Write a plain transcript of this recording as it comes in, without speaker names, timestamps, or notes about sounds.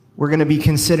we're going to be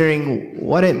considering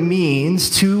what it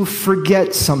means to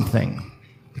forget something.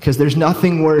 Because there's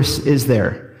nothing worse, is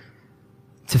there?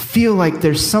 To feel like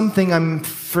there's something I'm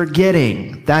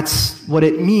forgetting. That's what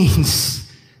it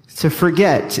means to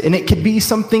forget. And it could be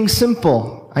something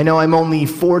simple. I know I'm only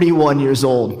 41 years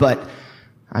old, but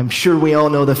I'm sure we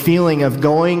all know the feeling of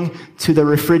going to the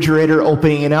refrigerator,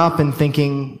 opening it up, and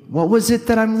thinking, what was it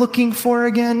that I'm looking for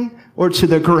again? Or to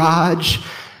the garage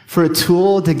for a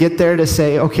tool, to get there to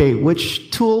say, okay, which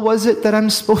tool was it that I'm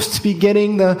supposed to be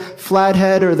getting? The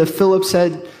flathead or the Phillips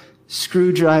head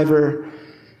screwdriver?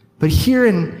 But here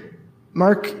in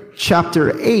Mark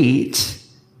chapter 8,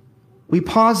 we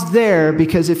pause there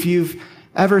because if you've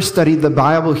ever studied the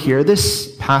Bible here,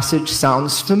 this passage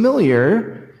sounds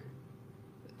familiar.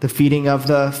 The feeding of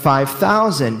the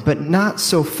 5,000, but not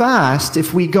so fast.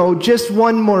 If we go just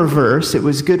one more verse, it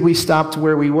was good we stopped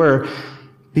where we were,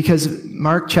 because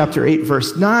Mark chapter 8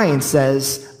 verse 9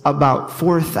 says about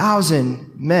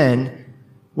 4,000 men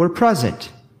were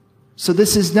present. So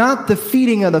this is not the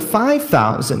feeding of the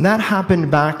 5,000. That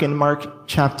happened back in Mark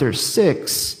chapter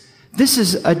 6. This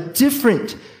is a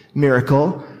different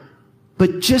miracle,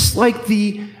 but just like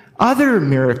the other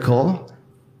miracle,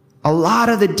 a lot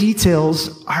of the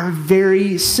details are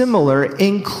very similar,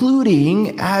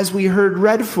 including, as we heard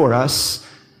read for us,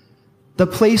 the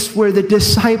place where the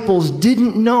disciples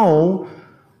didn't know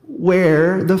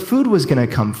where the food was going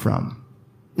to come from.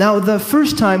 Now, the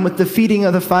first time with the feeding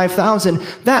of the 5,000,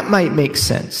 that might make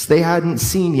sense. They hadn't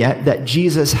seen yet that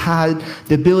Jesus had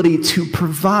the ability to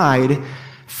provide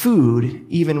food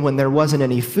even when there wasn't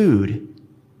any food.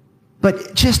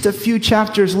 But just a few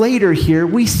chapters later here,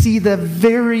 we see the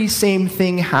very same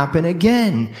thing happen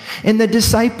again. And the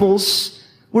disciples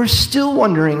were still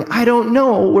wondering, I don't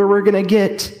know where we're going to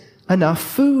get enough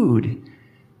food.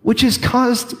 Which has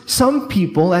caused some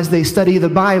people, as they study the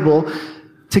Bible,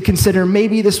 to consider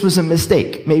maybe this was a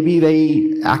mistake. Maybe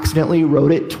they accidentally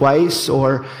wrote it twice,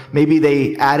 or maybe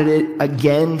they added it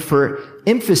again for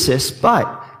emphasis,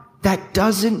 but that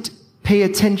doesn't pay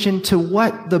attention to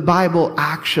what the Bible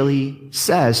actually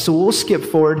says. So we'll skip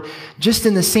forward just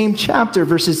in the same chapter,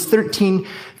 verses 13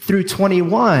 through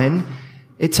 21.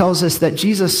 It tells us that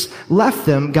Jesus left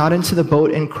them, got into the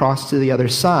boat, and crossed to the other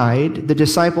side. The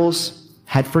disciples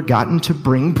had forgotten to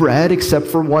bring bread except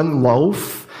for one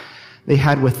loaf they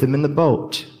had with them in the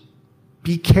boat.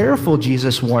 Be careful,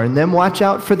 Jesus warned them. Watch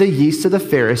out for the yeast of the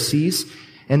Pharisees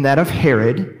and that of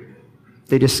Herod.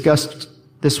 They discussed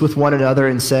this with one another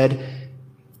and said,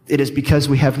 it is because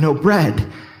we have no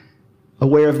bread.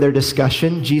 Aware of their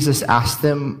discussion, Jesus asked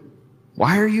them,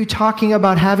 why are you talking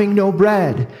about having no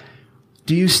bread?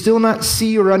 Do you still not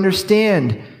see or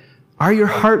understand? Are your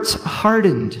hearts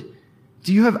hardened?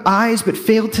 Do you have eyes but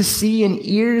fail to see and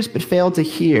ears but fail to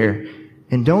hear?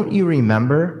 And don't you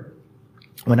remember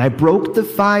when I broke the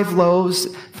 5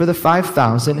 loaves for the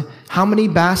 5,000, how many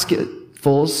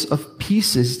basketfuls of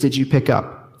pieces did you pick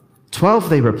up? 12,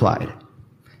 they replied.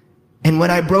 And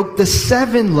when I broke the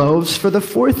 7 loaves for the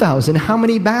 4,000, how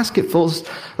many basketfuls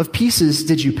of pieces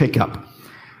did you pick up?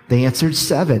 They answered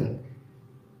 7.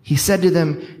 He said to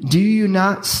them, do you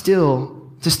not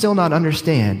still not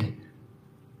understand?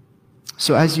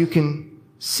 So as you can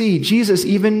see, Jesus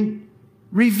even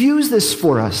reviews this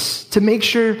for us to make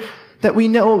sure that we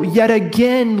know yet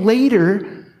again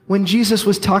later when Jesus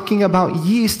was talking about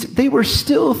yeast, they were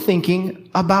still thinking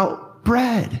about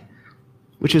bread.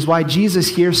 Which is why Jesus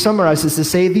here summarizes to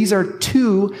say these are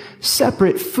 2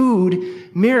 separate food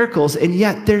miracles, and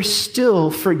yet they're still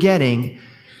forgetting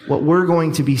what we're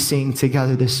going to be seeing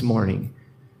together this morning.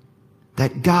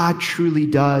 That God truly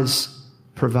does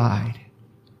provide.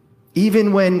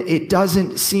 Even when it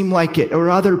doesn't seem like it,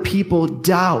 or other people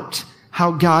doubt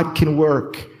how God can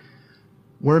work,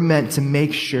 we're meant to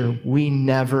make sure we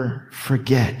never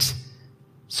forget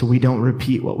so we don't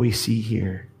repeat what we see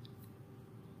here.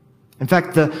 In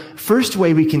fact, the first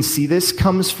way we can see this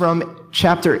comes from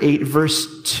chapter 8,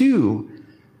 verse 2,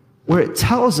 where it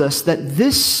tells us that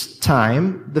this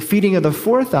time, the feeding of the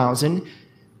 4,000,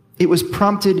 it was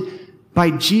prompted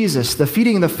by Jesus. The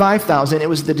feeding of the 5,000, it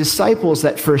was the disciples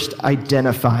that first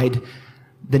identified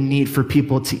the need for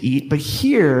people to eat. But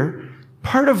here,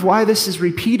 part of why this is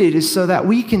repeated is so that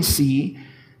we can see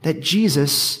that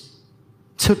Jesus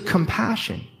took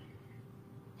compassion.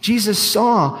 Jesus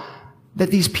saw that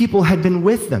these people had been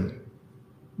with them,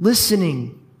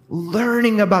 listening,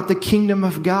 learning about the kingdom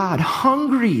of God,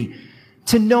 hungry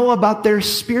to know about their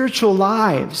spiritual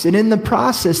lives. And in the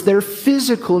process, their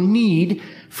physical need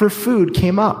for food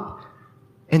came up.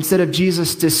 Instead of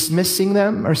Jesus dismissing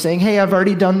them or saying, hey, I've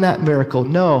already done that miracle.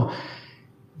 No,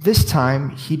 this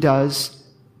time he does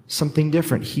something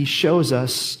different. He shows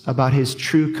us about his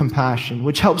true compassion,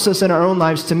 which helps us in our own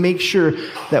lives to make sure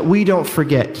that we don't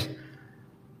forget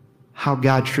how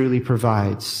God truly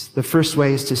provides. The first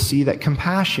way is to see that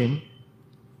compassion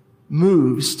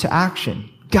moves to action.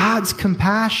 God's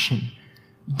compassion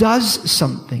does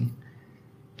something.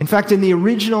 In fact, in the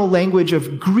original language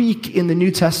of Greek in the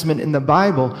New Testament in the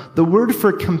Bible, the word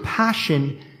for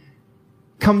compassion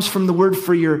comes from the word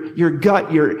for your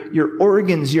gut, your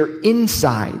organs, your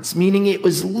insides, meaning it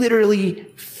was literally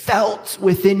felt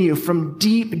within you from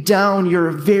deep down your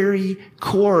very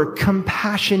core,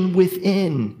 compassion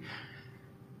within.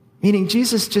 Meaning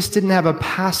Jesus just didn't have a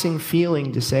passing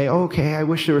feeling to say, oh, okay, I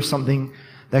wish there was something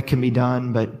that can be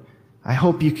done, but I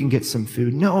hope you can get some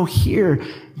food. No, here,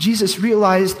 Jesus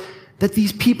realized that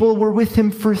these people were with him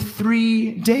for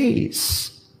 3 days.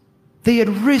 They had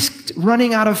risked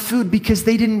running out of food because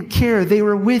they didn't care. They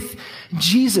were with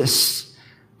Jesus.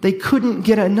 They couldn't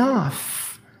get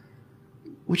enough,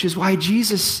 which is why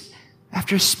Jesus,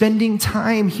 after spending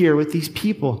time here with these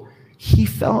people, he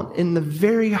felt in the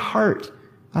very heart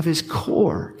of his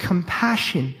core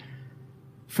compassion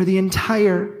for the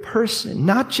entire person,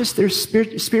 not just their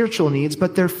spiritual needs,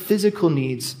 but their physical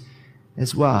needs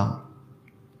as well.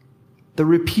 The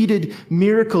repeated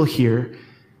miracle here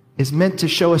is meant to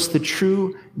show us the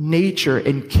true nature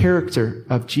and character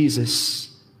of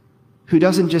Jesus, who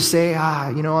doesn't just say,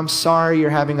 I'm sorry you're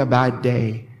having a bad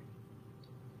day.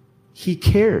 He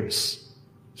cares.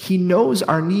 He knows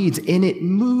our needs, and it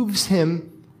moves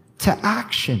him to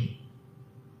action.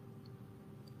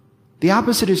 The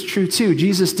opposite is true too.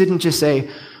 Jesus didn't just say,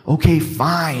 okay,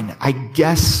 fine, I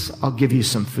guess I'll give you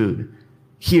some food.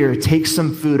 Here, take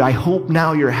some food. I hope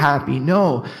now you're happy.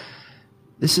 No,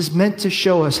 this is meant to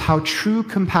show us how true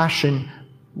compassion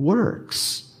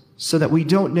works so that we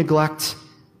don't neglect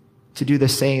to do the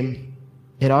same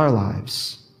in our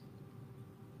lives.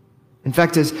 In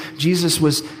fact, as Jesus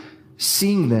was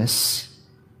seeing this,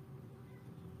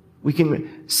 we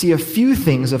can see a few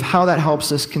things of how that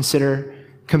helps us consider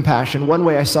compassion. One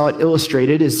way I saw it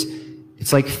illustrated is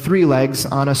it's like 3 legs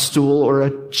on a stool or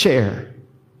a chair.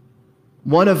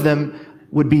 One of them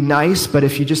would be nice, but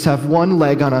if you just have 1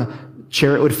 leg on a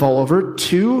chair, it would fall over.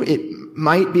 2, it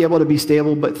might be able to be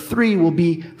stable, but 3 will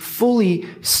be fully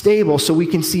stable. So we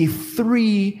can see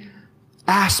 3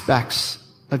 aspects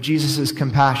of Jesus'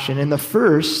 compassion. And the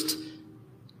first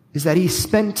is that he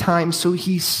spent time so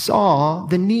he saw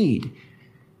the need.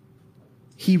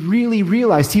 He really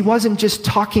realized he wasn't just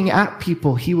talking at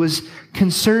people. He was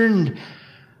concerned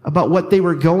about what they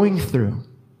were going through.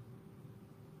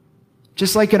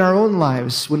 Just like in our own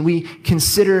lives, when we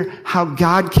consider how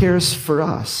God cares for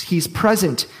us, he's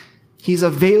present, he's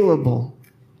available,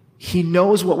 he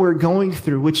knows what we're going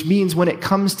through, which means when it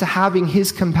comes to having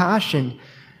his compassion,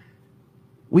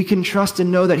 we can trust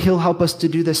and know that he'll help us to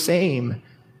do the same.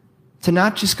 To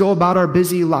not just go about our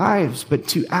busy lives, but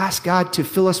to ask God to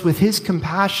fill us with his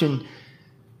compassion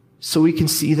so we can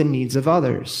see the needs of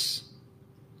others.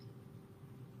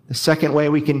 The second way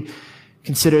we can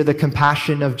consider the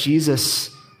compassion of Jesus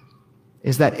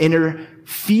is that inner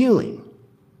feeling.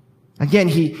 Again,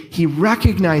 he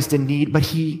recognized a need, but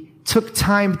he took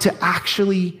time to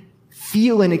actually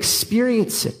feel and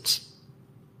experience it,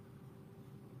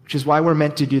 which is why we're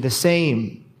meant to do the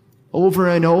same. Over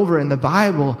and over in the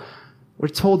Bible, we're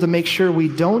told to make sure we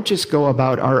don't just go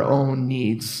about our own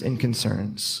needs and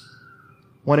concerns.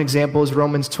 One example is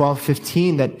Romans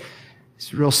 12:15, that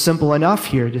it's real simple enough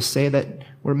here to say that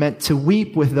we're meant to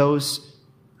weep with those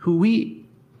who weep.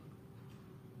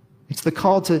 It's the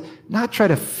call to not try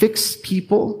to fix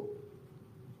people,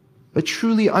 but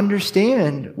truly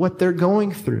understand what they're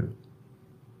going through.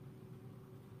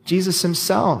 Jesus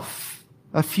himself,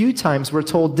 a few times we're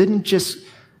told, didn't just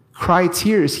cry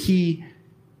tears, he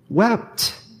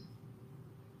wept.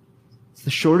 It's the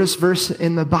shortest verse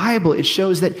in the Bible. It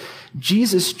shows that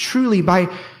Jesus truly, by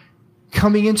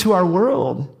coming into our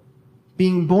world,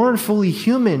 being born fully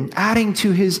human, adding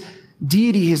to his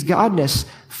deity, his godness,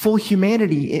 full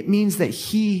humanity, it means that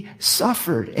he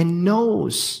suffered and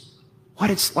knows what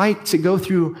it's like to go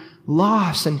through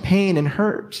loss and pain and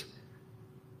hurt.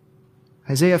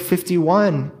 Isaiah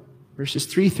 51 verses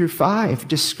 3-5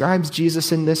 describes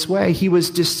Jesus in this way. He was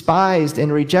despised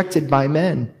and rejected by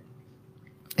men,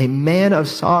 a man of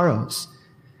sorrows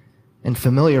and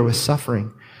familiar with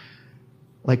suffering.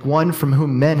 Like one from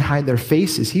whom men hide their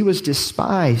faces, he was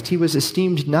despised, he was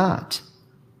esteemed not.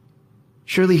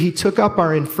 Surely he took up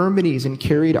our infirmities and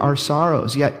carried our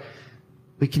sorrows, yet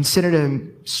we considered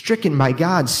him stricken by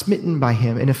God, smitten by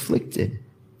him, and afflicted.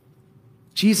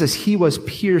 Jesus, he was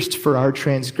pierced for our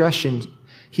transgressions.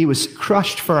 He was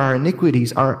crushed for our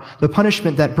iniquities. The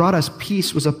punishment that brought us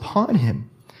peace was upon him.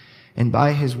 And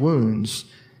by his wounds,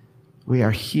 we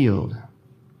are healed.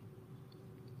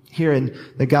 Here in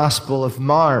the Gospel of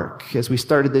Mark, as we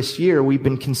started this year, we've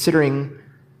been considering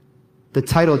the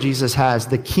title Jesus has,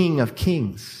 the King of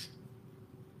Kings.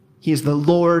 He is the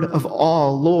Lord of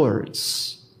all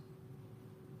lords.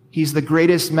 He's the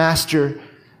greatest master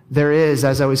there is.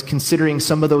 As I was considering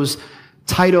some of those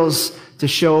titles to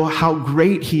show how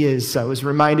great he is, I was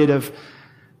reminded of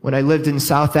when I lived in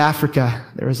South Africa.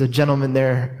 There was a gentleman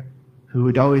there who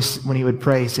would always, when he would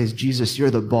pray, says, Jesus, you're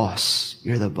the boss.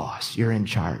 You're the boss. You're in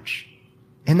charge.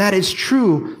 And that is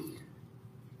true.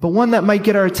 But one that might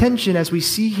get our attention as we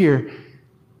see here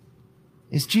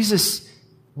is Jesus,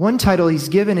 one title he's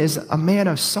given is a man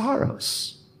of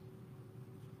sorrows.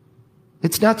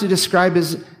 It's not to describe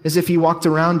as if he walked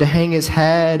around to hang his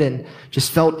head and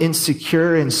just felt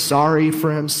insecure and sorry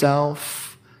for himself.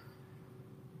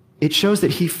 It shows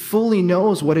that he fully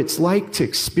knows what it's like to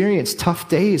experience tough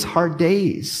days, hard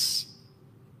days,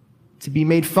 to be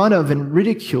made fun of and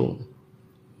ridiculed.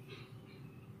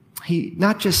 He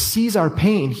not just sees our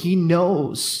pain, he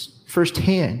knows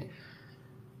firsthand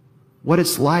what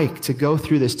it's like to go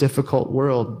through this difficult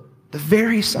world. The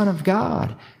very Son of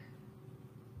God.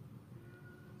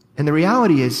 And the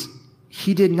reality is,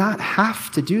 he did not have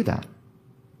to do that.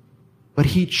 But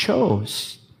he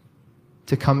chose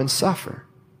to come and suffer.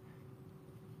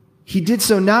 He did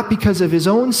so not because of his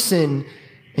own sin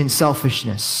and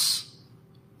selfishness.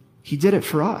 He did it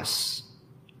for us.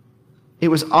 It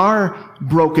was our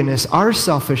brokenness, our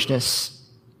selfishness,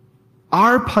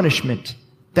 our punishment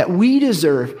that we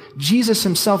deserve. Jesus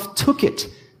himself took it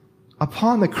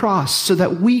upon the cross so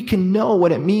that we can know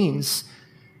what it means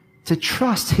to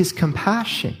trust his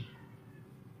compassion,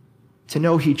 to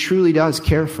know he truly does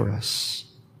care for us.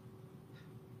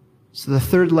 So the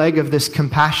third leg of this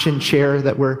compassion chair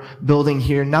that we're building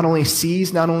here not only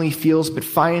sees, not only feels, but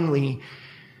finally,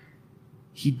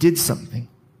 he did something.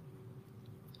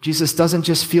 Jesus doesn't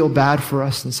just feel bad for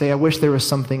us and say, I wish there was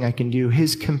something I can do.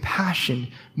 His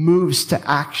compassion moves to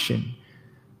action,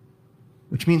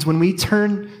 which means when we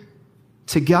turn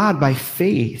to God by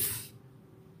faith,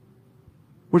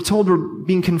 we're told we're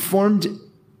being conformed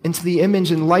into the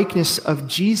image and likeness of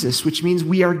Jesus, which means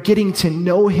we are getting to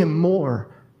know him more.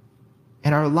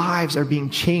 And our lives are being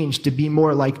changed to be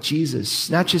more like Jesus,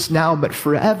 not just now, but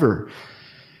forever.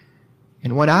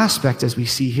 And one aspect, as we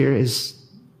see here, is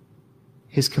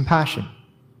his compassion.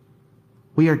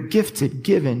 We are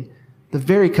given the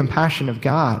very compassion of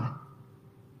God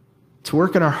to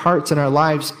work in our hearts and our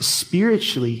lives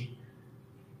spiritually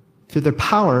through the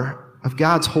power of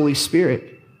God's Holy Spirit.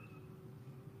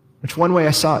 Which one way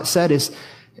I saw it said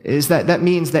is that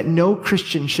means that no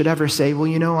Christian should ever say,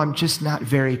 well, I'm just not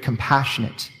very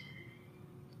compassionate.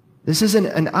 This isn't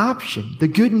an option. The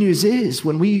good news is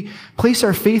when we place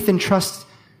our faith and trust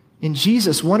in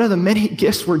Jesus, one of the many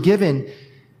gifts we're given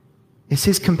is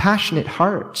his compassionate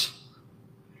heart,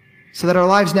 so that our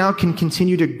lives now can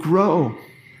continue to grow,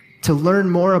 to learn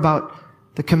more about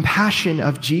the compassion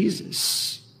of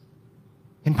Jesus.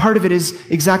 And part of it is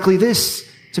exactly this,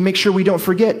 to make sure we don't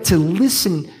forget to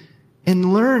listen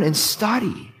and learn and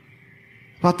study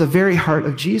about the very heart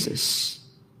of Jesus,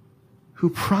 who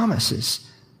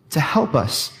promises to help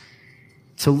us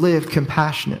to live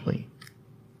compassionately.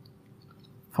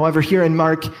 However, here in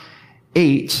Mark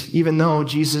 8, even though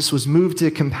Jesus was moved to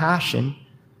compassion,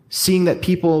 seeing that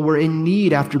people were in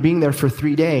need after being there for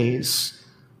 3 days,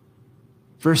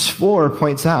 verse 4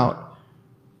 points out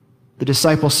the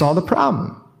disciples saw the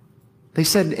problem. They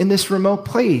said, in this remote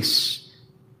place,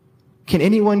 can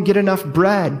anyone get enough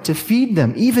bread to feed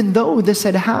them, even though this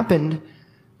had happened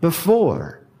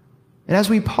before? And as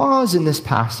we pause in this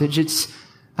passage, it's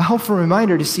a helpful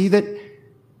reminder to see that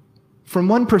from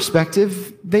one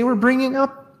perspective, they were bringing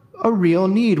up a real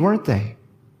need, weren't they?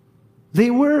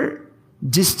 They were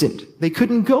distant. They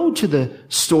couldn't go to the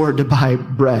store to buy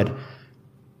bread.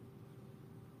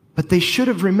 But they should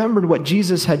have remembered what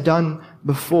Jesus had done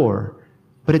before.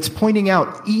 But it's pointing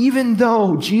out, even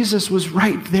though Jesus was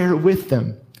right there with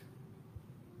them,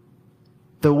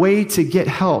 the way to get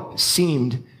help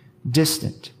seemed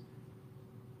distant.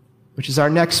 Which is our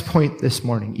next point this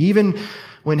morning. Even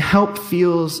when help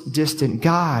feels distant,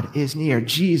 God is near.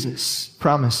 Jesus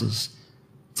promises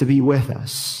to be with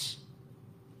us.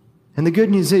 And the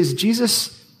good news is,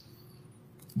 Jesus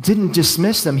didn't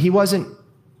dismiss them. He wasn't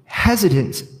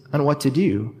hesitant on what to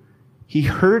do. He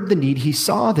heard the need. He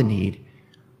saw the need.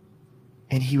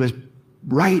 And he was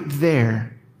right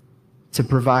there to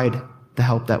provide the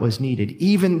help that was needed,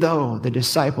 even though the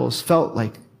disciples felt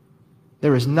like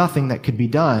There was nothing that could be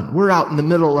done. We're out in the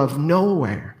middle of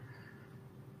nowhere.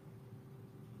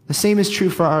 The same is true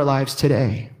for our lives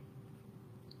today.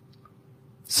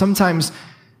 Sometimes,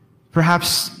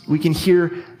 perhaps we can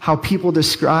hear how people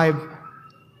describe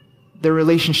their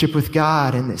relationship with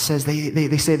God, and it says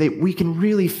they say that we can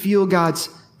really feel God's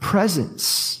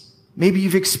presence. Maybe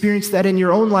you've experienced that in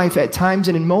your own life at times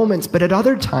and in moments, but at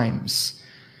other times,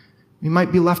 you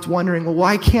might be left wondering, well,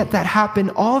 why can't that happen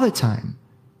all the time?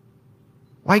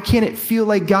 Why can't it feel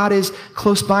like God is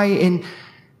close by and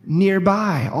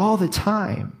nearby all the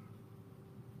time?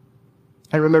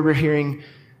 I remember hearing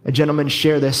a gentleman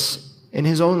share this in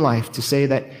his own life, to say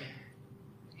that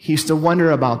he used to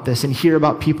wonder about this and hear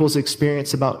about people's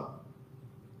experience about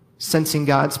sensing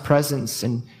God's presence.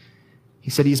 And he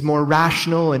said he's more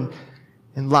rational and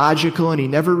logical, and he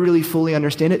never really fully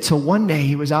understood it till one day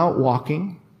he was out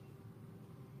walking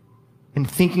and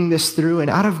thinking this through, and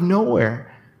out of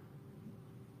nowhere,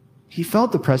 he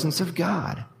felt the presence of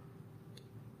God.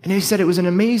 And he said it was an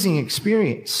amazing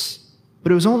experience,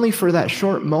 but it was only for that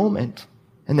short moment,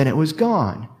 and then it was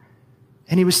gone.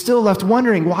 And he was still left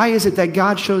wondering, why is it that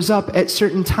God shows up at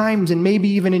certain times? And maybe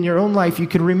even in your own life, you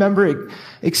can remember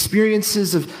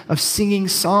experiences of singing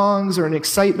songs or an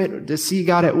excitement to see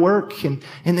God at work. And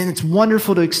then it's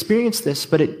wonderful to experience this,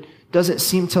 but it doesn't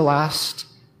seem to last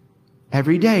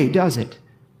every day, does it?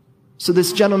 So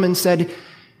this gentleman said,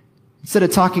 instead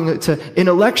of talking to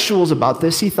intellectuals about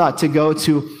this, he thought to go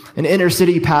to an inner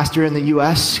city pastor in the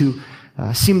U.S. who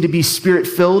seemed to be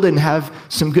spirit-filled and have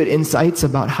some good insights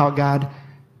about how God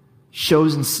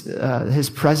shows his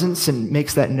presence and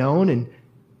makes that known. And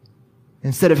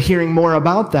instead of hearing more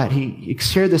about that, he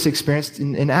shared this experience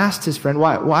and asked his friend,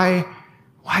 why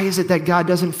is it that God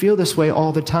doesn't feel this way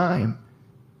all the time?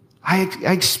 I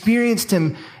experienced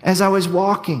him as I was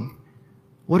walking.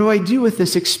 What do I do with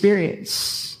this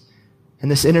experience? And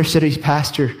this inner city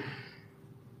pastor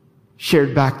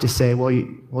shared back to say,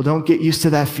 well, don't get used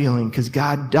to that feeling, because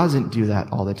God doesn't do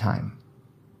that all the time.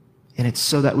 And it's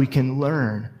so that we can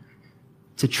learn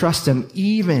to trust him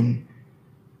even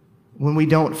when we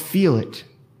don't feel it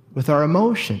with our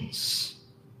emotions.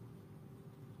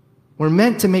 We're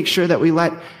meant to make sure that we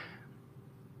let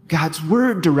God's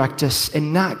word direct us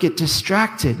and not get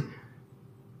distracted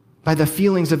by the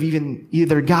feelings of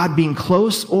either God being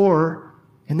close or,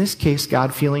 in this case,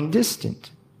 God feeling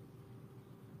distant.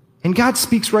 And God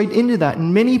speaks right into that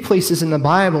in many places in the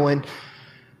Bible. And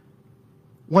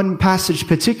one passage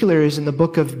particular is in the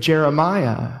book of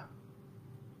Jeremiah,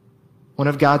 one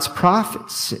of God's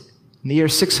prophets, in the year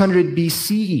 600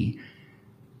 BC,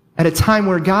 at a time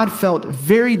where God felt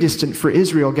very distant for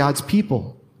Israel, God's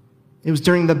people. It was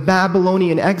during the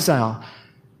Babylonian exile,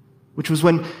 which was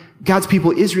when God's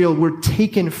people, Israel, were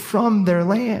taken from their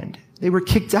land. They were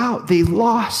kicked out. They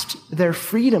lost their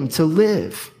freedom to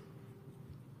live.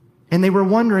 And they were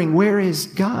wondering, where is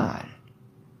God?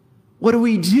 What do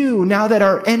we do now that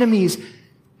our enemies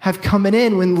have come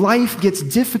in when life gets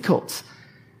difficult?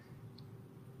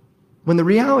 When the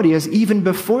reality is, even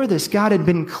before this, God had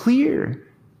been clear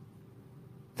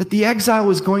that the exile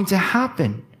was going to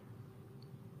happen.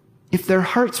 If their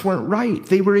hearts weren't right,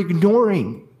 they were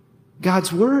ignoring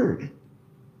God's word.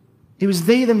 It was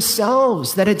they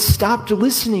themselves that had stopped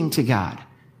listening to God.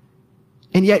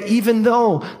 And yet, even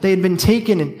though they had been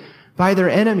taken by their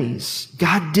enemies,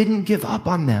 God didn't give up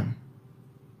on them.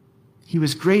 He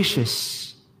was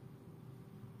gracious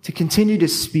to continue to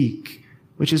speak,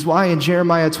 which is why in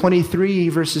Jeremiah 23,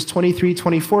 verses 23,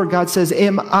 24, God says,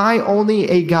 "Am I only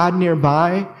a God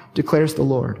nearby, declares the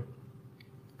Lord,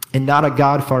 and not a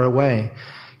God far away?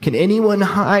 Can anyone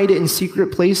hide in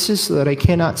secret places so that I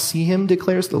cannot see him,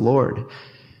 declares the Lord?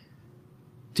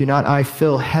 Do not I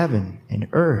fill heaven and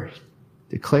earth,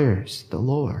 declares the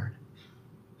Lord."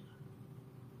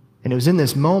 And it was in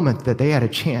this moment that they had a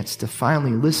chance to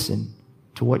finally listen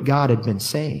to what God had been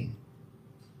saying.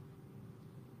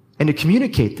 And to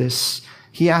communicate this,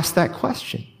 he asked that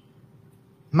question.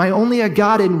 Am I only a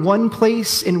God in one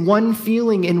place, in one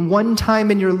feeling, in one time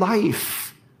in your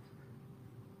life?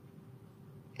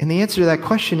 And the answer to that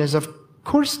question is, of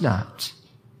course not.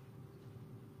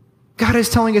 God is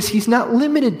telling us he's not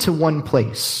limited to one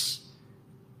place.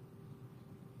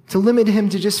 To limit him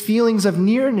to just feelings of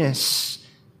nearness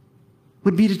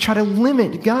would be to try to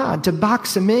limit God, to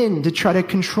box him in, to try to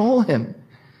control him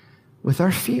with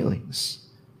our feelings.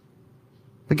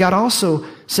 But God also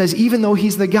says, even though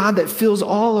he's the God that fills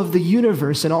all of the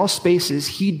universe and all spaces,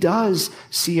 he does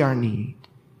see our need.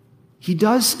 He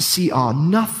does see all.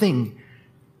 Nothing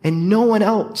and no one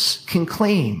else can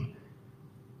claim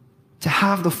to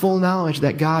have the full knowledge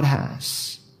that God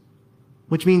has.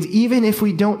 which means even if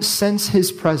we don't sense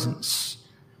his presence,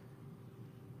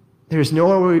 there's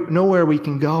nowhere we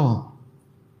can go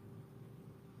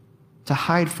to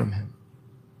hide from him.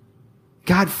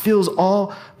 God fills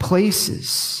all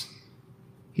places.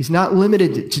 He's not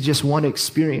limited to just one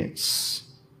experience.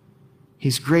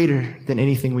 He's greater than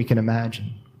anything we can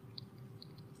imagine.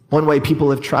 One way people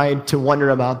have tried to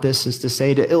wonder about this is to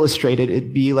say, to illustrate it,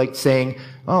 it'd be like saying,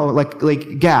 oh,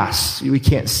 like gas. We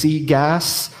can't see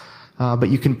gas, but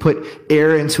you can put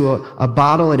air into a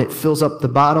bottle and it fills up the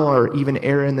bottle, or even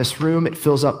air in this room, it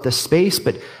fills up the space.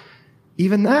 But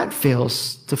even that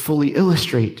fails to fully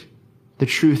illustrate the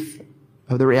truth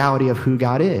of the reality of who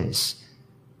God is.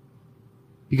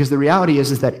 Because the reality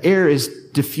is that air is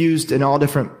diffused in all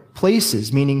different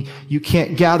places, meaning you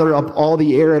can't gather up all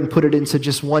the air and put it into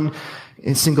just one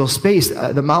single space.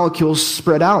 The molecules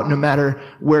spread out no matter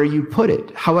where you put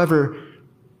it. However,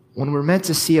 when we're meant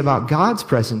to see about God's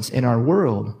presence in our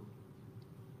world,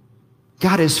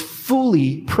 God is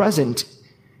fully present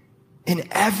in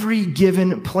every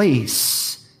given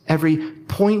place, every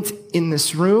point in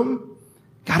this room.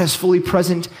 God is fully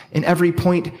present in every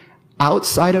point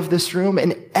outside of this room,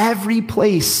 and every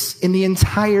place in the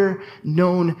entire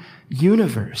known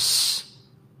universe.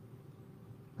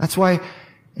 That's why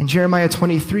in Jeremiah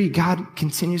 23, God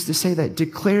continues to say that,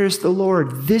 declares the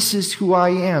Lord, this is who I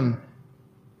am.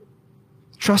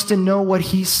 Trust and know what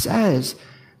he says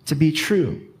to be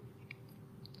true.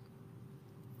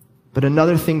 But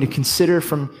another thing to consider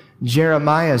from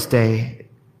Jeremiah's day,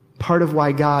 part of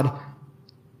why God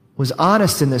was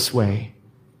honest in this way,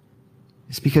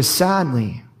 it's because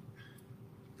sadly,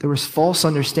 there was false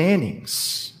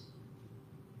understandings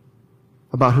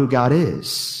about who God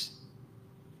is.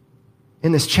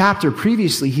 In this chapter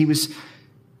previously, he was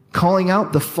calling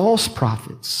out the false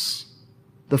prophets,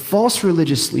 the false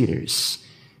religious leaders,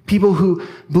 people who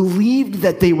believed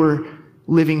that they were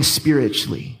living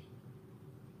spiritually,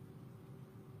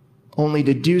 only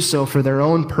to do so for their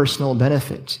own personal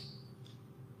benefit,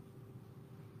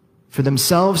 for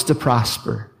themselves to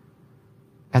prosper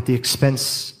at the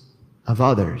expense of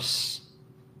others.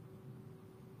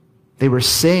 They were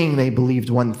saying they believed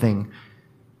one thing,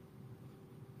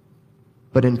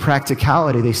 but in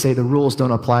practicality, they say the rules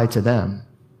don't apply to them.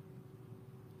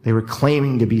 They were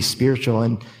claiming to be spiritual,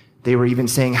 and they were even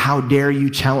saying, how dare you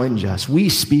challenge us? We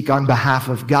speak on behalf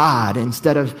of God,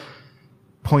 instead of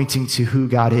pointing to who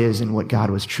God is and what God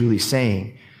was truly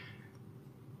saying,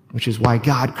 which is why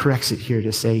God corrects it here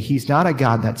to say he's not a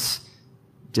God that's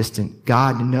distant.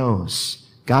 God knows.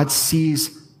 God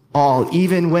sees all.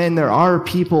 Even when there are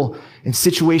people in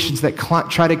situations that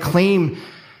try to claim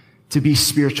to be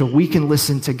spiritual, we can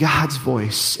listen to God's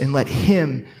voice and let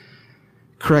him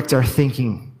correct our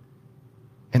thinking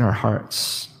and our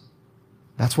hearts.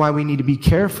 That's why we need to be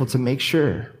careful to make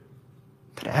sure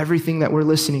that everything that we're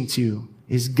listening to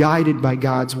is guided by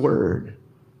God's word,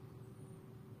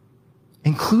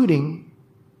 including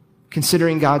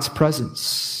considering God's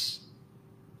presence.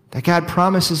 That God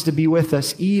promises to be with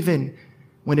us even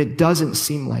when it doesn't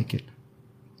seem like it.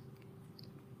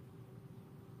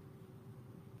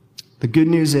 The good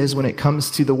news is, when it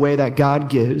comes to the way that God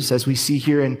gives, as we see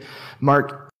here in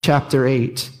Mark chapter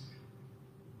 8,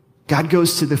 God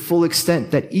goes to the full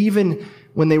extent that even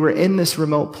when they were in this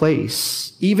remote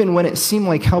place, even when it seemed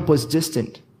like help was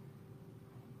distant,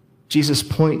 Jesus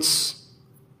points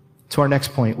to our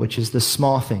next point, which is the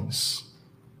small things.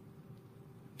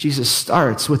 Jesus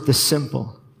starts with the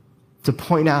simple to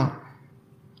point out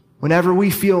whenever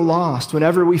we feel lost,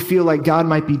 whenever we feel like God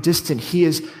might be distant, he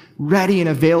is ready and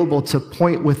available to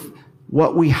point with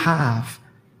what we have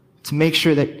to make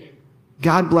sure that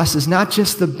God blesses not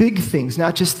just the big things,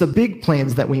 not just the big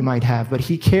plans that we might have, but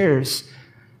he cares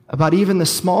about even the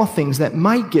small things that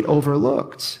might get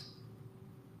overlooked.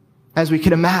 As we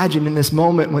can imagine in this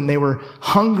moment when they were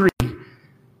hungry,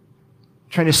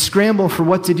 trying to scramble for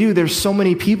what to do. There's so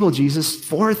many people, Jesus,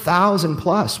 4,000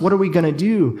 plus. What are we going to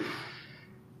do?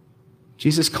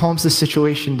 Jesus calms the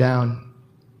situation down.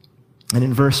 And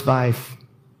in verse 5,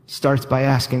 starts by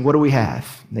asking, what do we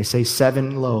have? And they say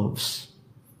 7 loaves.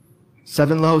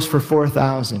 7 loaves for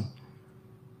 4,000.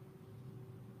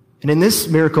 And in this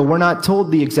miracle, we're not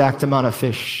told the exact amount of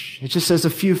fish. It just says a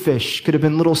few fish. Could have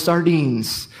been little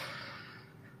sardines.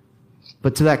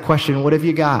 But to that question, what have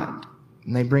you got?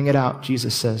 And they bring it out.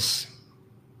 Jesus says,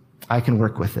 I can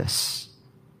work with this.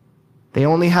 They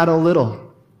only had a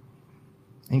little.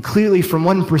 And clearly, from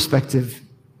one perspective,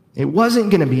 it wasn't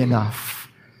going to be enough.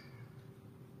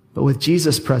 But with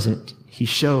Jesus present, he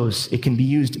shows it can be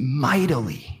used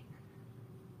mightily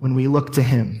when we look to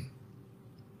him.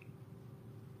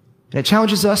 And it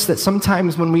challenges us that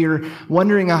sometimes when we are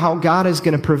wondering how God is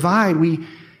going to provide,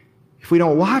 if we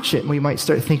don't watch it, we might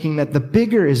start thinking that the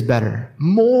bigger is better.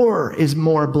 More is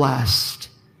more blessed.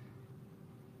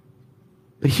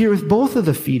 But here with both of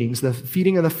the feedings, the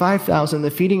feeding of the 5,000, the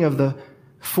feeding of the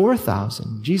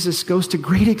 4,000, Jesus goes to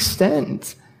great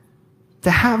extent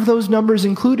to have those numbers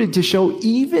included to show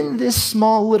even this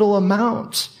small little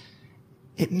amount,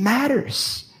 it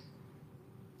matters.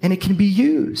 And it can be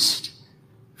used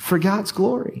for God's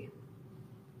glory.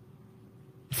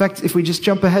 In fact, if we just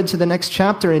jump ahead to the next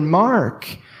chapter in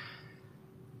Mark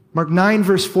 9,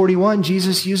 verse 41,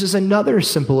 Jesus uses another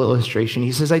simple illustration.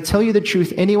 He says, I tell you the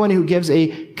truth, anyone who gives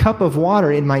a cup of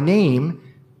water in my name,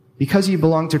 because you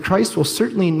belong to Christ, will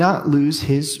certainly not lose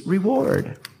his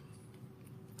reward.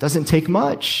 Doesn't take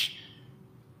much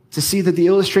to see that the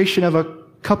illustration of a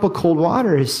cup of cold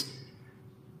water is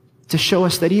to show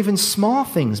us that even small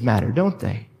things matter, don't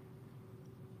they?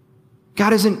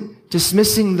 God isn't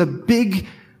dismissing the big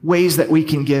ways that we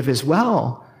can give as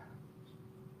well,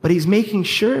 but he's making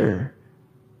sure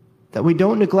that we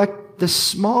don't neglect the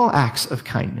small acts of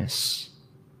kindness,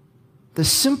 the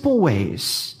simple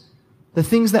ways, the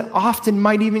things that often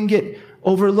might even get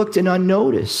overlooked and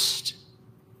unnoticed.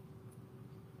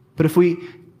 But if we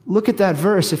look at that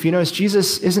verse, if you notice,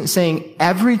 Jesus isn't saying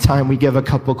every time we give a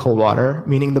cup of cold water,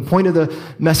 meaning the point of the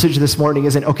message this morning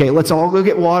isn't, okay, let's all go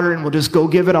get water and we'll just go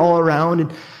give it all around.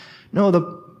 And no, the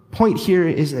point here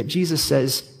is that Jesus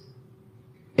says,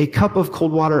 a cup of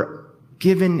cold water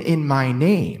given in my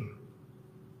name.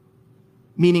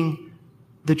 Meaning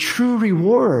the true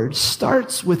reward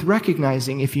starts with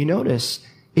recognizing, if you notice,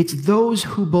 it's those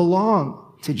who belong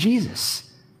to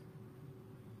Jesus.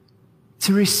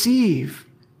 To receive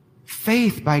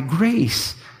faith by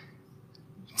grace,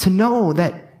 to know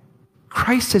that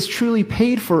Christ has truly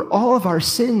paid for all of our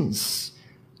sins,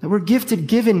 that we're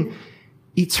given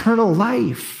eternal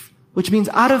life, which means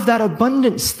out of that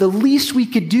abundance, the least we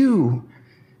could do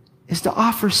is to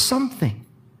offer something,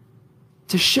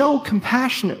 to show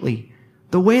compassionately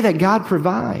the way that God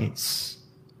provides,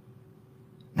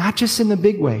 not just in the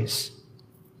big ways,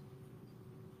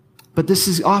 but this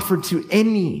is offered to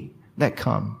any that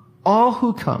come. All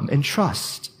who come and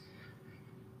trust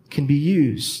can be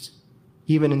used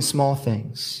even in small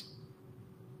things.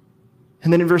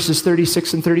 And then in verses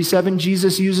 36 and 37,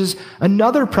 Jesus uses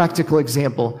another practical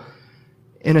example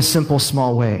in a simple,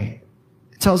 small way.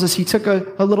 It tells us he took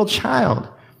a little child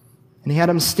and he had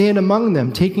him stand among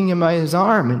them, taking him by his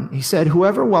arm. And he said,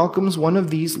 whoever welcomes one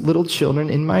of these little children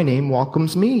in my name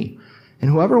welcomes me. And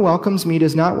whoever welcomes me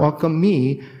does not welcome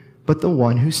me, but the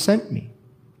one who sent me.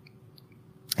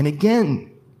 And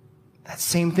again, that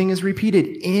same thing is repeated,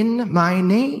 in my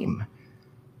name.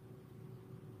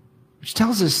 Which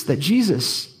tells us that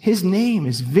Jesus, his name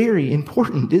is very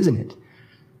important, isn't it?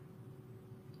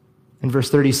 And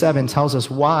verse 37 tells us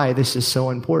why this is so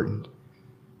important.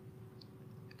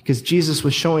 Because Jesus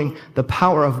was showing the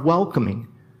power of welcoming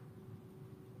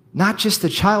not just the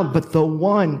child, but the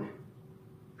one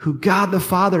who God the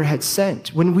Father had sent.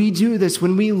 When we do this,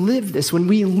 when we live this, when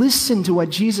we listen to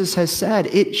what Jesus has said,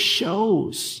 it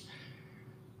shows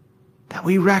that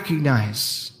we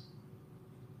recognize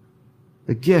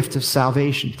the gift of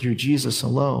salvation through Jesus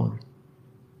alone,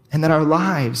 and that our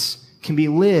lives can be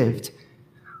lived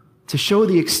to show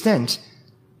the extent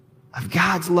of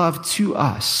God's love to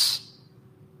us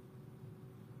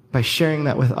by sharing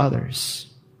that with others.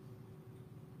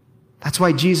 That's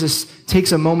why Jesus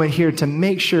takes a moment here to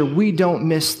make sure we don't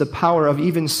miss the power of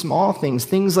even small things,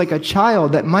 things like a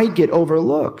child that might get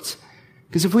overlooked.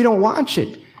 Because if we don't watch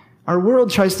it, our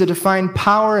world tries to define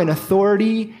power and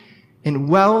authority and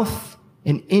wealth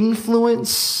and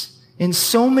influence in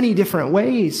so many different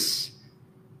ways.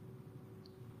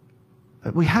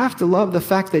 But we have to love the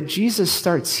fact that Jesus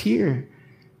starts here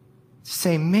to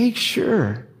say, make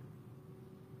sure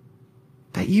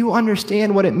that you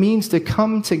understand what it means to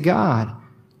come to God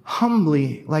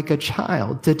humbly like a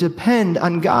child, to depend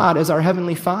on God as our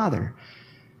Heavenly Father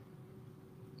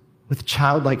with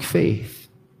childlike faith.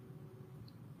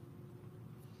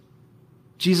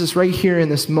 Jesus right here in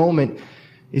this moment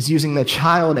is using the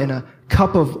child and a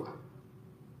cup of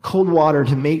cold water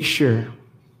to make sure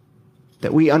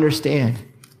that we understand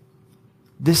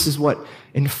this is what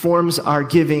informs our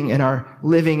giving and our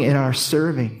living and our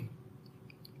serving.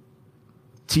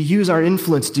 To use our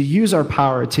influence, to use our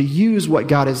power, to use what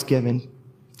God has given,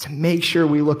 to make sure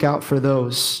we look out for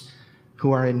those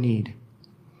who are in need.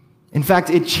 In fact,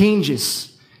 it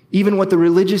changes even what the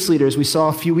religious leaders we saw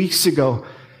a few weeks ago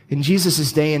in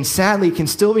Jesus' day, and sadly can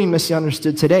still be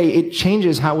misunderstood today. It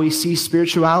changes how we see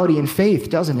spirituality and faith,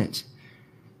 doesn't it?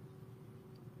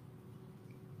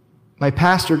 My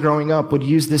pastor growing up would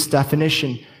use this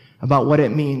definition about what it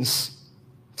means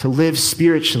to live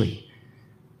spiritually,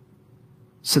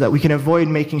 so that we can avoid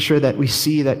making sure that we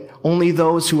see that only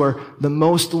those who are the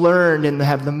most learned and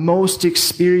have the most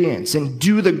experience and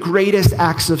do the greatest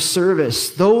acts of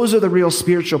service, those are the real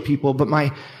spiritual people. But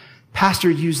my pastor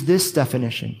used this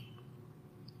definition.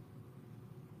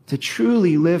 To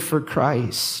truly live for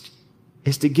Christ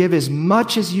is to give as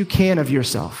much as you can of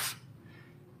yourself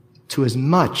to as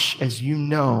much as you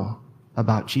know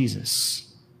about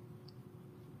Jesus.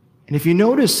 And if you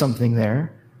notice something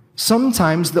there,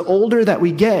 sometimes the older that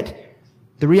we get,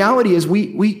 the reality is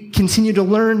we continue to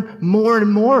learn more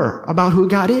and more about who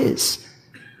God is.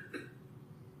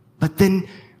 But then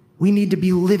we need to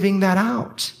be living that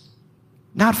out,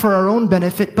 not for our own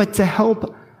benefit, but to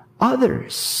help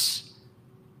others.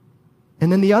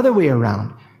 And then the other way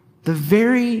around, the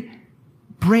very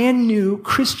brand new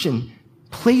Christian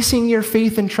placing your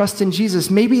faith and trust in Jesus,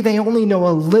 maybe they only know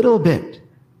a little bit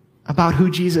about who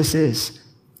Jesus is.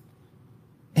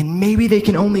 And maybe they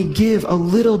can only give a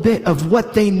little bit of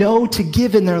what they know to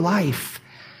give in their life.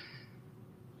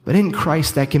 But in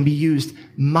Christ, that can be used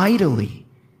mightily.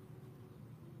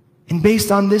 And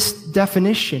based on this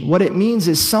definition, what it means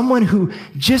is someone who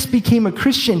just became a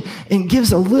Christian and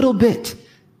gives a little bit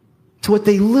to what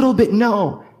they little bit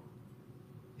know.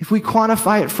 If we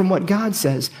quantify it from what God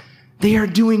says, they are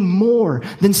doing more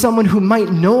than someone who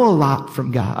might know a lot from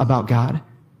God, about God,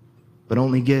 but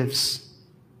only gives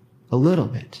a little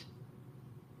bit.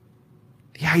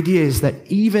 The idea is that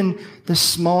even the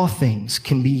small things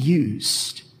can be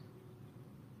used.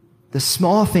 The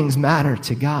small things matter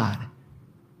to God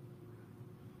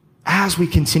as we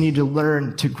continue to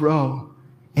learn, to grow,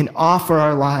 and offer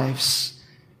our lives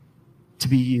to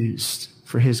be used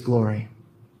for His glory.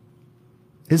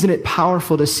 Isn't it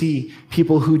powerful to see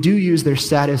people who do use their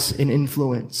status and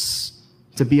influence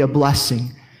to be a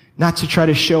blessing, not to try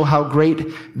to show how great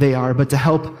they are, but to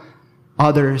help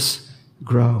others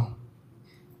grow?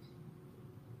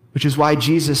 Which is why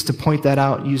Jesus, to point that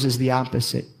out, uses the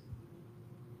opposite.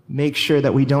 Make sure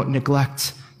that we don't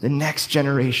neglect the next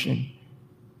generation,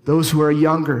 those who are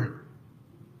younger,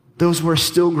 those who are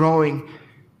still growing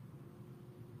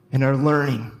and are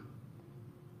learning.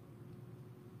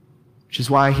 Which is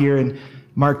why here in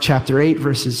Mark chapter 8,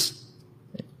 verses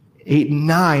 8 and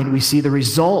 9, we see the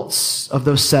results of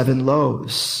those 7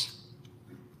 loaves.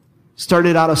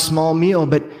 Started out a small meal,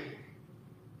 but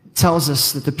it tells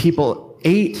us that the people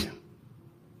ate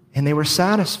and they were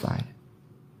satisfied.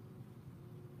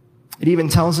 It even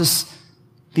tells us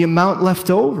the amount left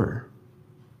over.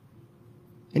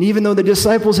 And even though the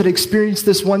disciples had experienced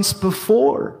this once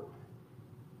before,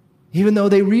 even though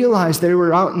they realized they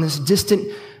were out in this distant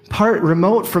part,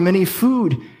 remote from any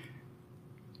food,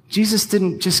 Jesus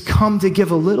didn't just come to give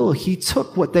a little. He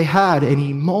took what they had and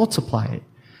He multiplied it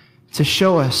to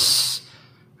show us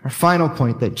our final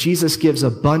point, that Jesus gives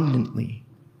abundantly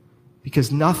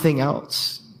because nothing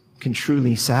else can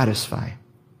truly satisfy.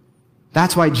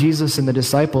 That's why Jesus and the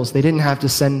disciples, they didn't have to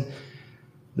send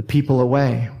the people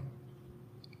away.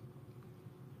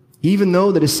 Even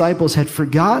though the disciples had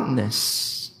forgotten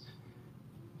this,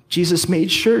 Jesus made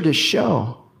sure to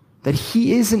show that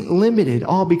He isn't limited,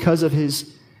 all because of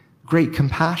His great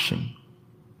compassion.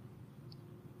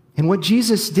 And what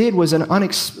Jesus did was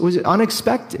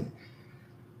unexpected.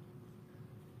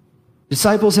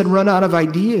 Disciples had run out of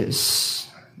ideas.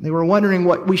 They were wondering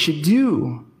what we should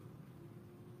do.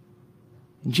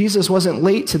 And Jesus wasn't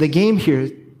late to the game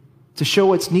here to show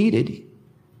what's needed.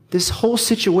 This whole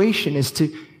situation is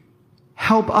to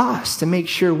help us to make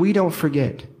sure we don't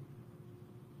forget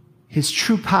His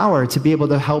true power to be able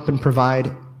to help and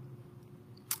provide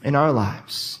in our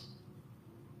lives.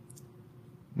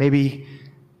 Maybe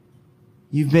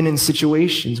you've been in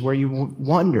situations where you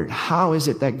wondered, how is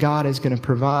it that God is going to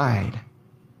provide?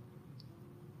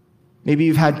 Maybe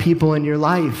you've had people in your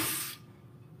life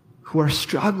who are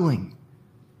struggling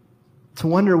to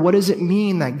wonder, what does it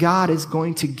mean that God is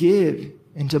going to give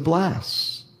and to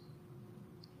bless?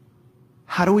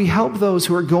 How do we help those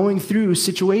who are going through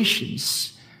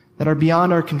situations that are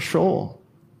beyond our control?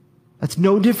 That's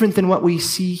no different than what we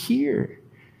see here.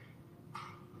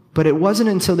 But it wasn't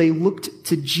until they looked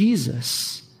to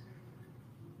Jesus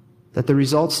that the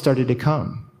results started to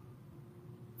come.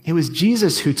 It was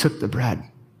Jesus who took the bread,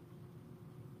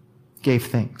 gave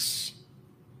thanks.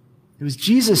 It was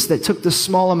Jesus that took the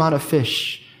small amount of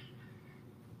fish,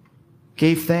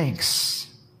 gave thanks.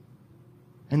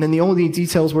 And then the only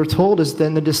details we're told is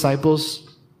then the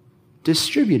disciples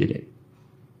distributed it.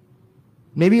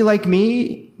 Maybe like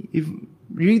me, you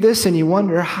read this and you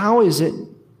wonder, how is it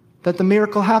that the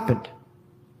miracle happened?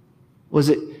 Was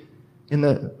it in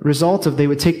the result of they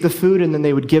would take the food and then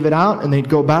they would give it out and they'd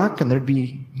go back and there'd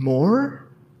be more?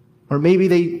 Or maybe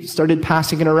they started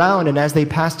passing it around, and as they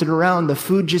passed it around, the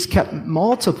food just kept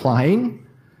multiplying.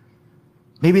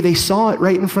 Maybe they saw it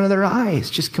right in front of their eyes,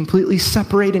 just completely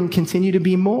separate and continue to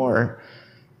be more.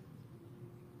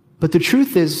 But the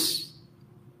truth is,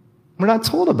 we're not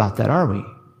told about that, are we?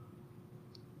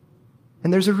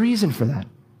 And there's a reason for that.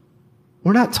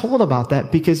 We're not told about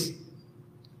that because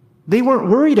they weren't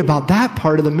worried about that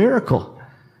part of the miracle.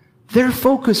 Their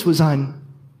focus was on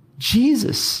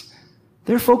Jesus.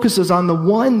 Their focus was on the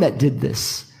one that did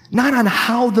this, not on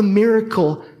how the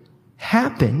miracle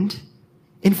happened.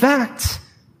 In fact,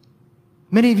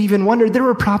 many have even wondered, there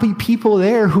were probably people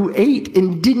there who ate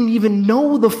and didn't even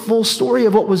know the full story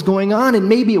of what was going on. And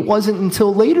maybe it wasn't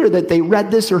until later that they read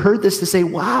this or heard this to say,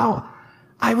 wow,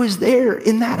 I was there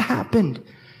and that happened.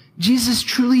 Jesus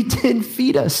truly did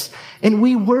feed us and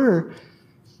we were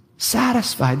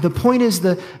satisfied. The point is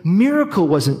the miracle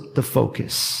wasn't the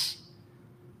focus.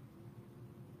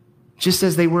 Just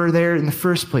as they were there in the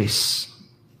first place,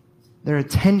 their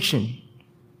attention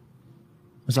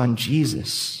was on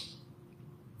Jesus.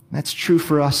 That's true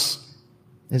for us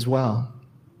as well.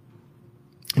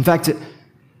 In fact,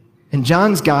 in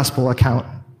John's gospel account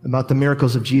about the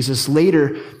miracles of Jesus,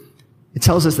 later it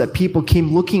tells us that people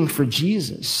came looking for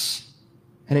Jesus.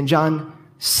 And in John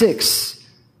 6,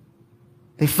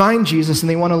 they find Jesus and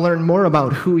they want to learn more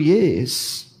about who he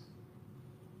is.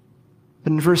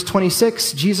 But in verse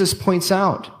 26, Jesus points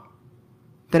out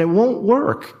that it won't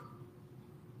work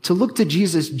to look to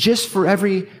Jesus just for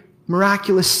every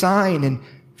miraculous sign and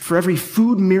for every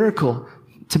food miracle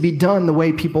to be done the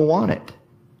way people want it.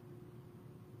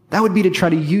 That would be to try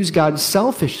to use God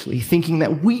selfishly, thinking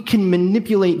that we can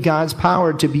manipulate God's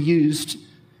power to be used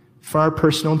for our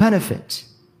personal benefit.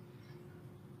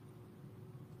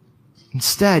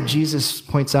 Instead, Jesus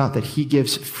points out that he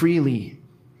gives freely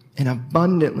and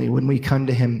abundantly when we come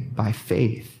to him by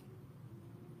faith.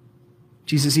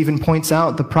 Jesus even points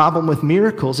out the problem with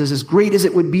miracles is as great as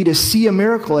it would be to see a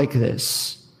miracle like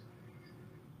this.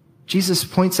 Jesus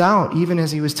points out, even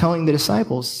as he was telling the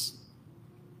disciples,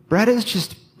 bread is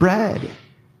just bread.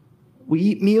 We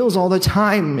eat meals all the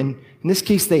time, and in this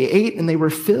case they ate and they were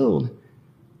filled.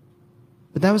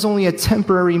 But that was only a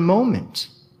temporary moment.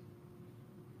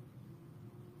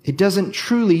 It doesn't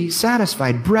truly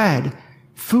satisfy. Bread,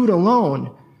 food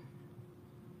alone,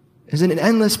 is an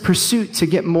endless pursuit to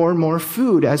get more and more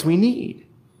food as we need.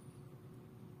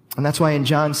 And that's why in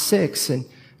John 6 and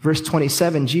verse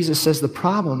 27, Jesus says the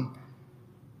problem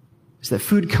is that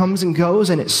food comes and goes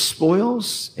and it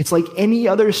spoils. It's like any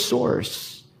other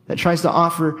source that tries to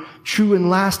offer true and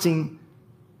lasting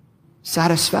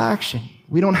satisfaction.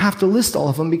 We don't have to list all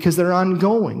of them because they're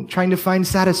ongoing, trying to find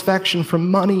satisfaction from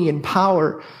money and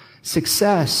power,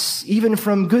 success, even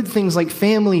from good things like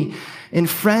family and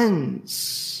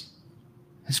friends.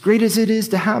 As great as it is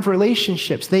to have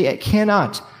relationships, they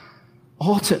cannot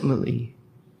ultimately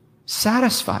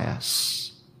satisfy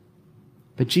us.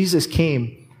 But Jesus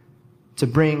came to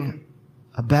bring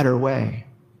a better way.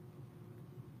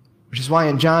 Which is why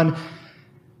in John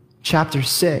chapter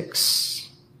 6,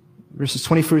 verses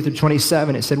 24 through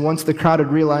 27, it said, once the crowd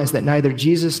had realized that neither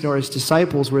Jesus nor his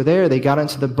disciples were there, they got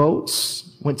into the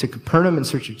boats, went to Capernaum in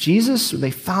search of Jesus.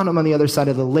 They found him on the other side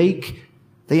of the lake.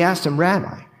 They asked him,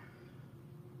 Rabbi,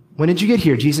 when did you get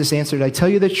here? Jesus answered, I tell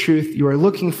you the truth, you are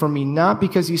looking for me not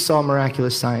because you saw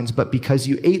miraculous signs, but because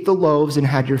you ate the loaves and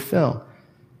had your fill.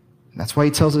 And that's why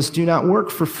he tells us, do not work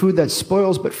for food that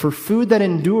spoils, but for food that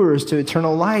endures to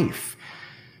eternal life,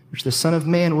 which the Son of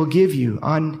Man will give you.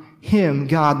 On him,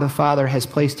 God the Father has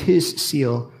placed his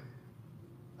seal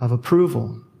of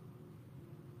approval.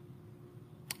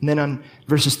 And then on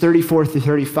verses 34 through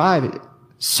 35,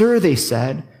 Sir, they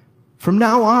said, from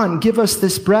now on, give us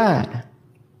this bread.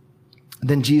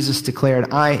 Then Jesus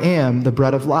declared, I am the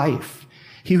bread of life.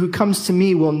 He who comes to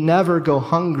me will never go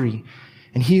hungry,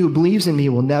 and he who believes in me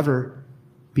will never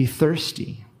be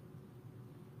thirsty.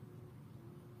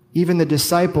 Even the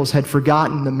disciples had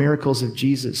forgotten the miracles of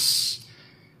Jesus.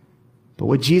 But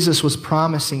what Jesus was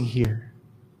promising here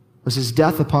was his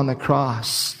death upon the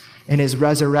cross and his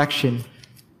resurrection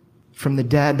from the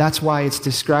dead. That's why it's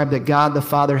described that God the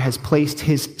Father has placed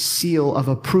his seal of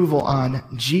approval on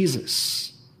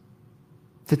Jesus.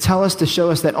 To tell us, to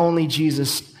show us that only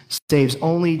Jesus saves,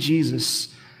 only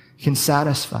Jesus can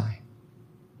satisfy.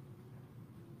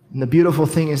 And the beautiful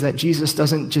thing is that Jesus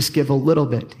doesn't just give a little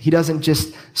bit. He doesn't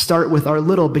just start with our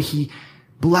little, but he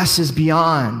blesses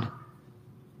beyond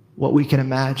what we can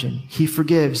imagine. He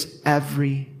forgives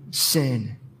every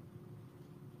sin.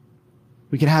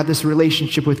 We can have this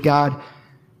relationship with God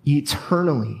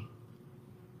eternally.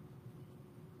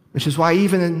 Which is why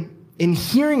even in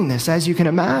hearing this, as you can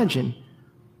imagine,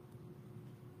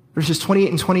 verses 28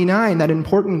 and 29, that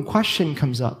important question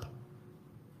comes up.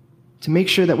 To make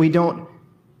sure that we don't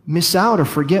miss out or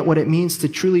forget what it means to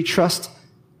truly trust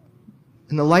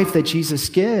in the life that Jesus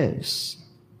gives.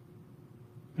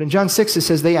 But in John 6, it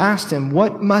says, they asked him,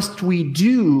 what must we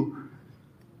do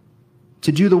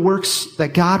to do the works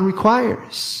that God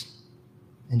requires?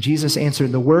 And Jesus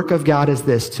answered, the work of God is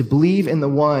this, to believe in the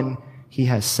one he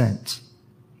has sent.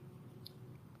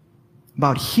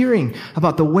 About hearing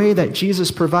about the way that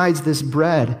Jesus provides this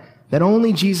bread that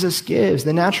only Jesus gives,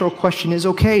 the natural question is,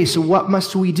 okay, so what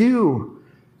must we do?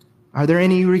 Are there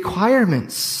any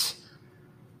requirements?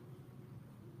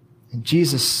 And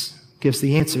Jesus gives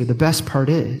the answer. The best part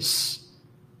is,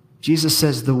 Jesus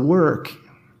says the work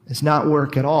is not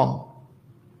work at all.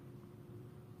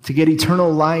 To get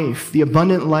eternal life, the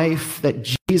abundant life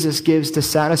that Jesus gives to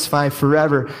satisfy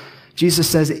forever, Jesus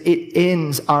says it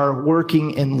ends our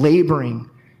working and laboring,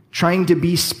 trying to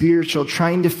be spiritual,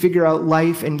 trying to figure out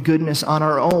life and goodness on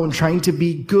our own, trying to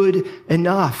be good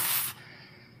enough.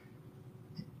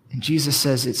 And Jesus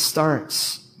says it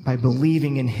starts by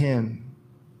believing in him.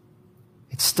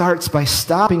 It starts by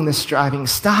stopping the striving,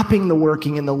 stopping the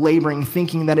working and the laboring,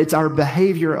 thinking that it's our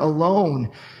behavior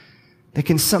alone that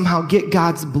can somehow get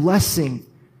God's blessing,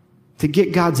 to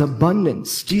get God's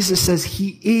abundance. Jesus says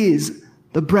he is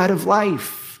the bread of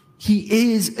life.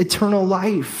 He is eternal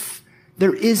life.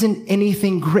 There isn't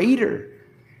anything greater.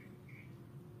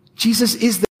 Jesus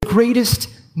is the greatest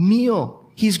meal.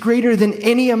 He's greater than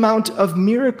any amount of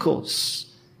miracles.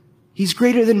 He's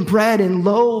greater than bread and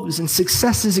loaves and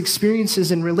successes,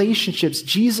 experiences, and relationships.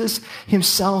 Jesus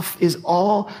himself is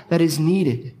all that is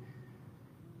needed.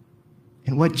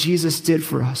 And what Jesus did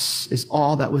for us is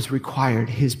all that was required,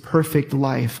 his perfect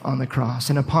life on the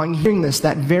cross. And upon hearing this,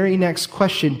 that very next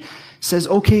question says,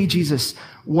 okay, Jesus,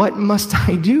 what must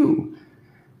I do?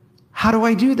 How do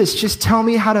I do this? Just tell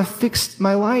me how to fix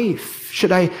my life.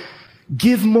 Should I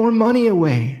give more money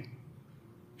away?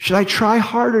 Should I try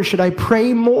harder? Should I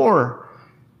pray more?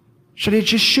 Should I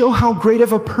just show how great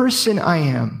of a person I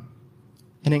am?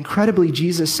 And incredibly,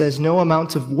 Jesus says no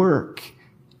amount of work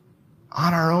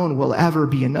on our own will ever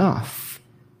be enough.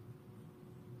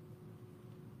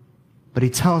 But he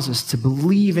tells us to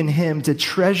believe in him, to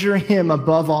treasure him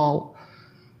above all,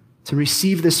 to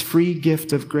receive this free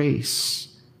gift of grace,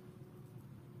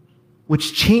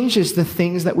 which changes the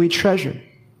things that we treasure.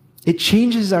 It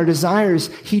changes our desires.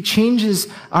 He changes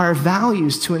our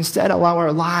values to instead allow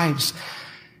our lives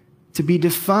to be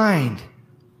defined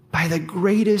by the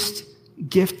greatest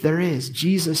gift there is,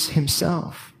 Jesus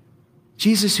himself.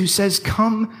 Jesus who says,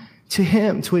 come to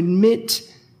him to admit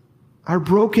our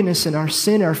brokenness and our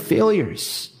sin, our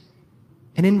failures.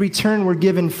 And in return, we're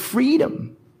given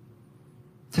freedom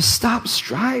to stop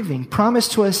striving,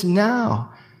 promised to us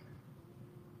now,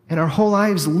 and our whole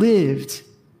lives lived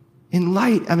in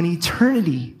light of an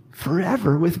eternity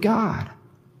forever with God.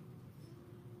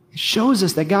 It shows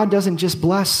us that God doesn't just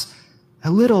bless a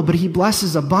little, but he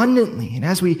blesses abundantly. And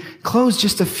as we close,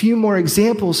 just a few more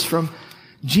examples from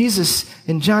Jesus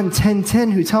in John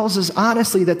 10:10, who tells us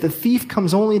honestly that the thief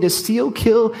comes only to steal,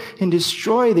 kill, and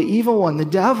destroy, the evil one, the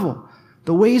devil,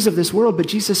 the ways of this world. But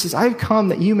Jesus says, I've come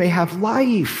that you may have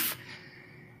life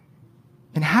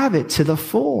and have it to the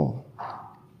full.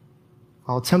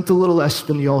 I'll attempt a little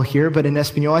Espanol here, but in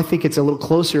Espanol, I think it's a little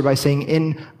closer by saying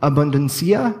in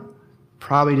abundancia.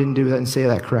 Probably didn't do that and say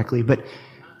that correctly, but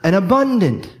an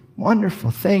abundant.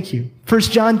 Wonderful. Thank you. 1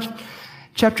 John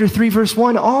chapter 3, verse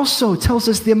 1 also tells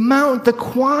us the amount, the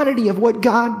quantity of what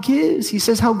God gives. He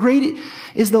says how great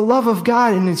is the love of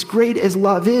God, and as great as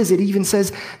love is, it even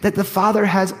says that the Father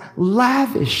has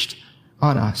lavished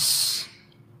on us.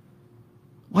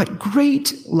 What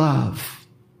great love.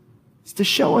 It's to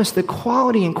show us the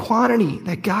quality and quantity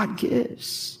that God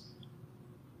gives.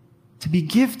 To be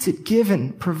gifted,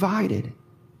 given, provided.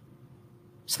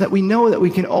 So that we know that we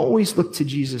can always look to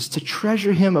Jesus, to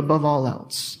treasure him above all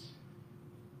else.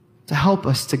 To help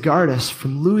us, to guard us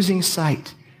from losing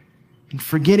sight and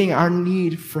forgetting our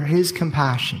need for his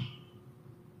compassion.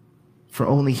 For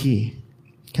only he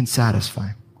can satisfy.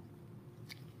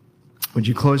 Would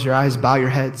you close your eyes, bow your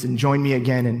heads, and join me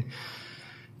again in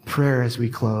prayer as we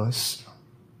close.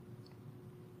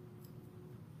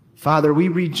 Father, we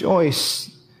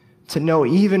rejoice to know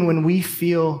even when we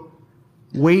feel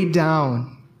weighed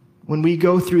down, when we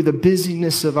go through the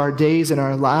busyness of our days and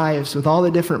our lives with all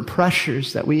the different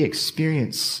pressures that we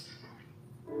experience,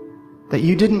 that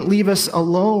you didn't leave us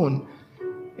alone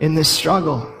in this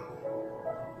struggle.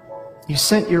 You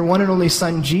sent your one and only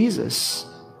Son, Jesus,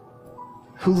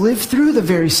 who lived through the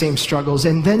very same struggles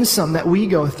and then some that we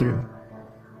go through,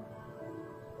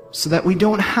 so that we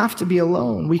don't have to be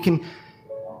alone. We can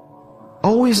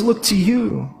always look to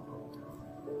you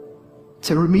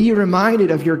to be reminded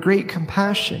of your great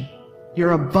compassion,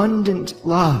 your abundant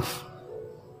love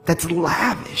that's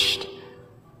lavished,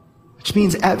 which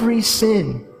means every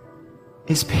sin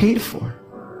is paid for,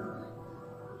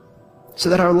 so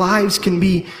that our lives can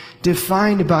be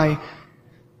defined by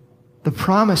the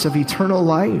promise of eternal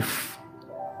life.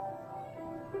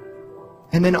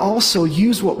 And then also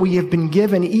use what we have been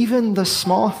given, even the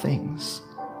small things,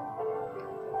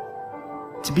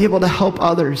 to be able to help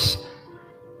others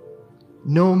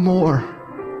know more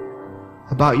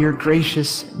about your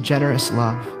gracious, generous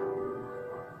love.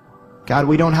 God,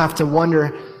 we don't have to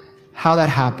wonder how that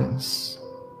happens.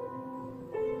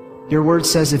 Your word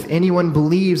says if anyone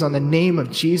believes on the name of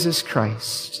Jesus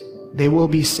Christ, they will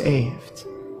be saved.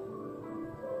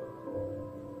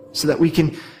 So that we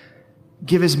can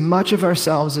give as much of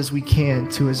ourselves as we can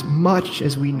to as much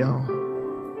as we know.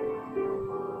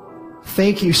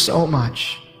 Thank you so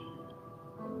much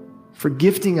for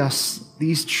gifting us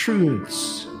these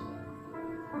truths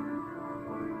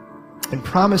and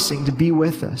promising to be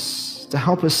with us, to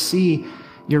help us see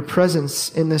your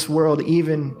presence in this world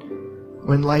even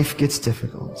when life gets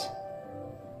difficult.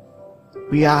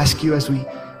 We ask you as we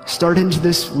start into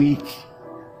this week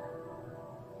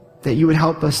that you would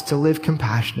help us to live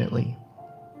compassionately.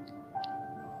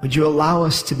 Would you allow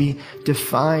us to be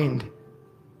defined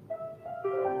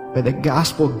by the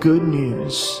gospel good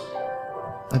news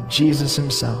of Jesus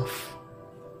himself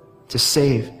to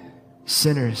save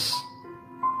sinners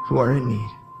who are in need.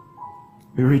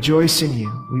 We rejoice in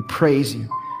you. We praise you.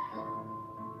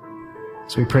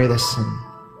 So we pray this in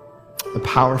the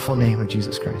powerful name of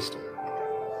Jesus Christ.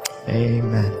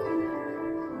 Amen.